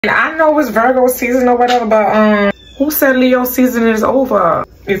And I know it's Virgo season or whatever, but who said Leo season is over?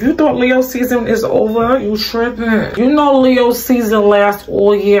 If you thought Leo season is over, you tripping. You know Leo season lasts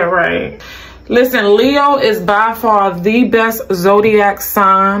all year, right? Listen, Leo is by far the best zodiac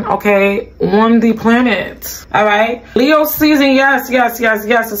sign, okay, on the planet. All right, Leo season, yes,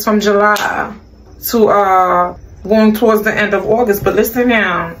 it's from July to going towards the end of August. But listen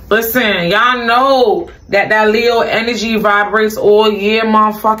now, listen, y'all know that Leo energy vibrates all year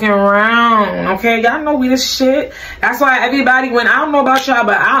motherfucking round, okay? Y'all know we the shit. That's why everybody, when I don't know about y'all,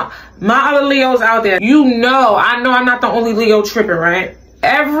 but my other Leos out there, you know, I know I'm not the only Leo tripping, right?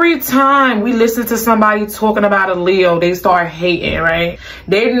 Every time we listen to somebody talking about a Leo, they start hating, right?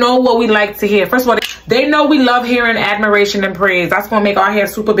 They know what we like to hear. First of all, they know we love hearing admiration and praise. That's gonna make our hair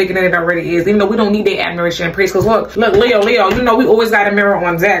super bigger than it already is, even though we don't need their admiration and praise. Because look, Leo, you know we always got a mirror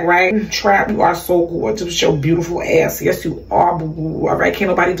on deck, right? Trap, you are so gorgeous with your beautiful ass. Yes, you are, boo-boo, all right? Can't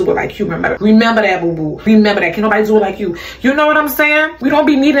nobody do it like you, remember that, boo-boo. Remember that. Can't nobody do it like you. You know what I'm saying? We don't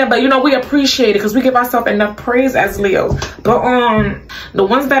be needing it, but you know, we appreciate it because we give ourselves enough praise as Leos. But the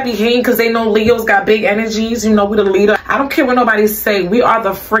ones that be hating because they know Leos got big energies, you know, we the leader. I don't care what nobody say. We are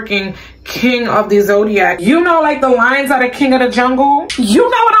the freaking king of the zodiac. You know, like the lions are the king of the jungle. You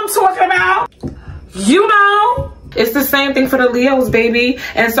know what I'm talking about? You know? It's the same thing for the Leos, baby.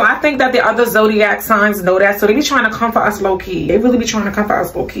 And so I think that the other zodiac signs know that. So they be trying to comfort us low key. They really be trying to comfort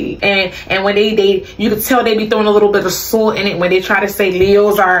us low key. And when they you can tell they be throwing a little bit of salt in it when they try to say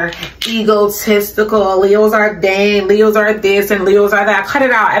Leos are egotistical, Leos are dang, Leos are this, and Leos are that. Cut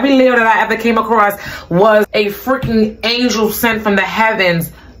it out. Every Leo that I ever came across was a freaking angel sent from the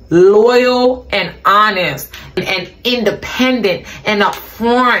heavens. Loyal and honest and independent and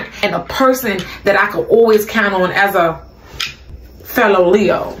upfront and a person that I could always count on as a fellow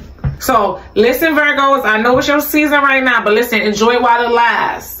Leo. So listen, Virgos, I know it's your season right now, but listen, enjoy it while it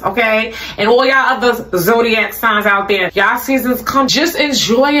lasts, okay? And all y'all other zodiac signs out there, y'all seasons come, just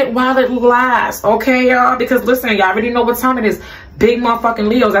enjoy it while it lasts, okay, y'all? Because listen, y'all already know what time it is. Big motherfucking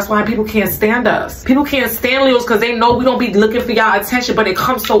Leos. That's why people can't stand us. People can't stand Leos because they know we don't be looking for y'all attention, but it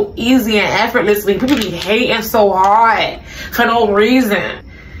comes so easy and effortlessly. People be hating so hard for no reason.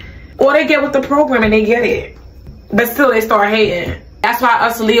 Or they get with the program and they get it, but still they start hating. That's why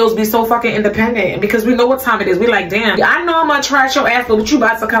us Leos be so fucking independent, because we know what time it is. We like, damn, I know I'm gonna trash your ass, but what you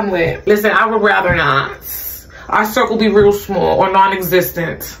about to come with? Listen, I would rather not. Our circle be real small or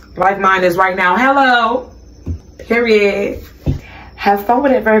non-existent, like mine is right now. Hello. Period. Have fun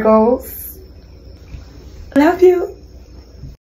with it, Virgos. Love you.